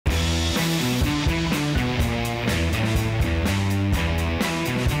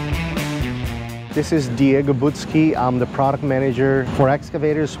This is Diego Butsky. I'm the product manager for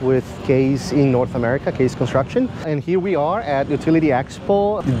excavators with Case in North America, Case Construction. And here we are at Utility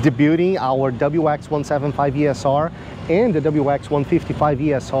Expo, debuting our WX175 ESR and the WX155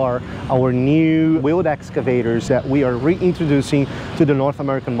 ESR, our new wheeled excavators that we are reintroducing to the North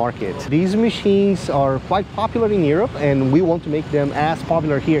American market. These machines are quite popular in Europe, and we want to make them as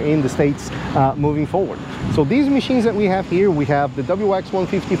popular here in the States moving forward. So these machines that we have here, we have the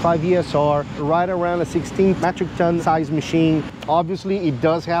WX155 ESR, right around a 16 metric ton size machine. Obviously, it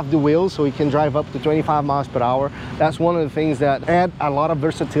does have the wheels, so it can drive up to 25 miles per hour. That's one of the things that add a lot of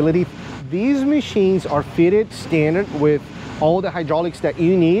versatility. These machines are fitted standard with all the hydraulics that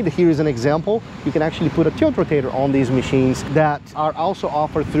you need. Here is an example. You can actually put a tilt rotator on these machines that are also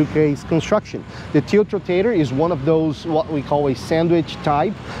offered through Case Construction. The tilt rotator is one of those, what we call a sandwich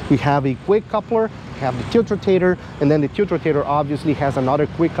type. We have a quick coupler, have the tilt rotator, and then the tilt rotator obviously has another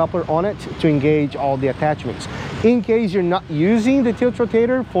quick coupler on it to engage all the attachments. In case you're not using the tilt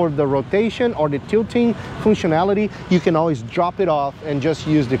rotator for the rotation or the tilting functionality, you can always drop it off and just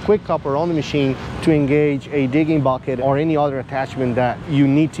use the quick coupler on the machine to engage a digging bucket or any other attachment that you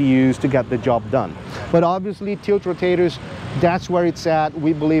need to use to get the job done. But obviously, tilt rotators, that's where it's at.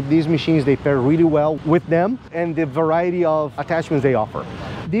 We believe these machines, they pair really well with them and the variety of attachments they offer.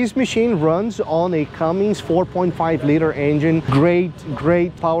 This machine runs on a Cummins 4.5 liter engine. Great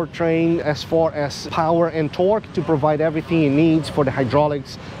powertrain as far as power and torque to provide everything it needs for the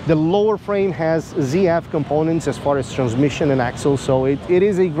hydraulics. The lower frame has ZF components as far as transmission and axle, so it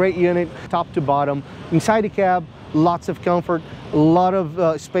is a great unit top to bottom. Inside the cab, lots of comfort, a lot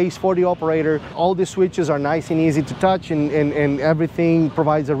of space for the operator. All the switches are nice and easy to touch, and everything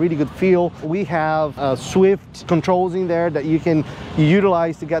provides a really good feel. We have swift controls in there that you can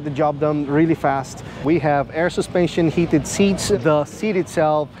utilize to get the job done really fast. We have air suspension, heated seats. The seat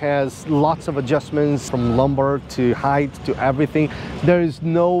itself has lots of adjustments from lumbar to height to everything. There is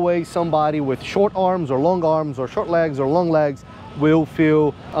no way somebody with short arms or short legs or long legs will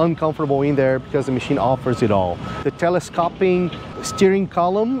feel uncomfortable in there, because the machine offers it all. The telescoping steering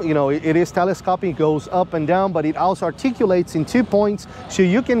column, you know, it is telescoping, it goes up and down, but it also articulates in 2 points, so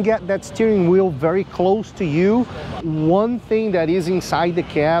you can get that steering wheel very close to you. One thing that is inside the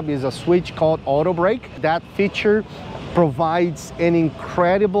cab is a switch called auto brake. That feature provides an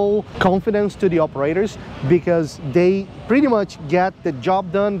incredible confidence to the operators, because they pretty much get the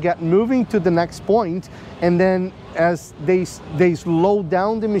job done, get moving to the next point, and then as they slow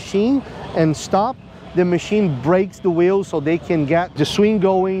down the machine and stop, the machine brakes the wheels so they can get the swing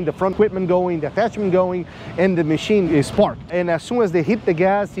going, the front equipment going, the attachment going, and the machine is parked. And as soon as they hit the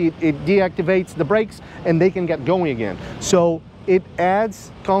gas, it deactivates the brakes and they can get going again. So it adds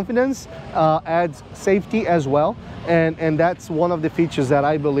confidence, adds safety as well, and that's one of the features that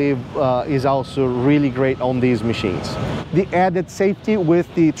I believe is also really great on these machines. The added safety with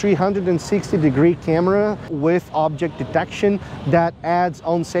the 360-degree camera with object detection, that adds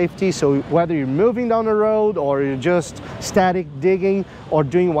on safety. So whether you're moving down the road or you're just static digging or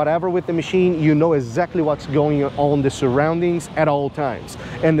doing whatever with the machine, you know exactly what's going on the surroundings at all times.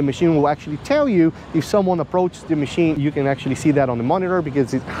 And the machine will actually tell you if someone approaches the machine. You can actually see that on the monitor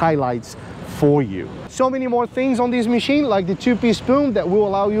because it highlights for you. So many more things on this machine, like the two-piece boom that will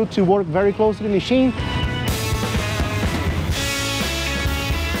allow you to work very close to the machine.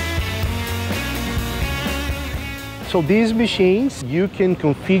 So these machines, you can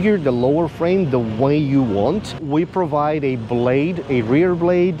configure the lower frame the way you want. We provide a blade, a rear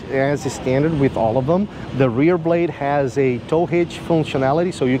blade as a standard with all of them. The rear blade has a tow hitch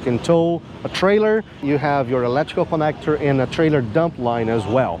functionality, so you can tow a trailer. You have your electrical connector and a trailer dump line as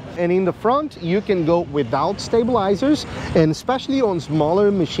well. And in the front, you can go without stabilizers, and especially on smaller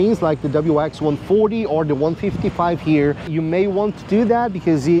machines like the WX140 or the 155 here, you may want to do that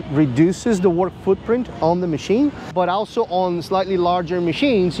because it reduces the work footprint on the machine. But also on slightly larger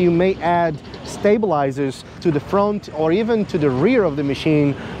machines, you may add stabilizers to the front or even to the rear of the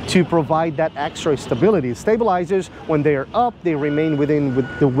machine to provide that extra stability. Stabilizers, when they are up, they remain within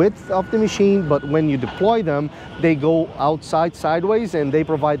the width of the machine, but when you deploy them, they go outside sideways and they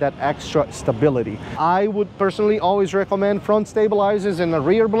provide that extra stability. I would personally always recommend front stabilizers and a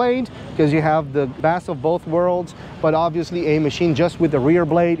rear blade because you have the best of both worlds, but obviously a machine just with the rear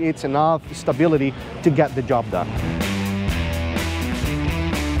blade, it's enough stability to get the job done.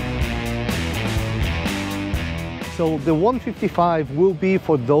 So the 155 will be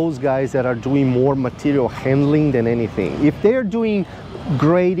for those guys that are doing more material handling than anything. If they're doing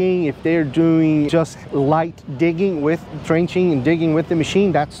grading, if they're doing just light digging with trenching and digging with the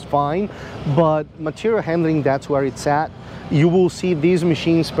machine, that's fine. But material handling, that's where it's at. You will see these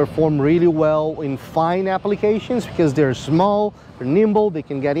machines perform really well in fine applications because they're small, they're nimble, they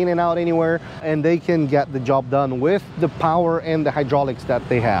can get in and out anywhere, and they can get the job done with the power and the hydraulics that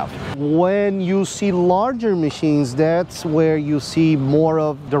they have. When you see larger machines, that's where you see more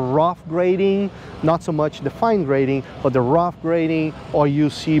of the rough grading, not so much the fine grading, but the rough grading, or you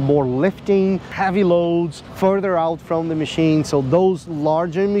see more lifting, heavy loads further out from the machine. So those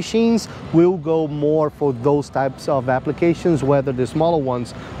larger machines will go more for those types of applications, whether the smaller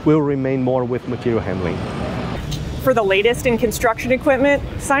ones will remain more with material handling. For the latest in construction equipment,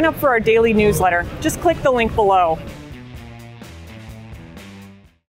 sign up for our daily newsletter. Just click the link below.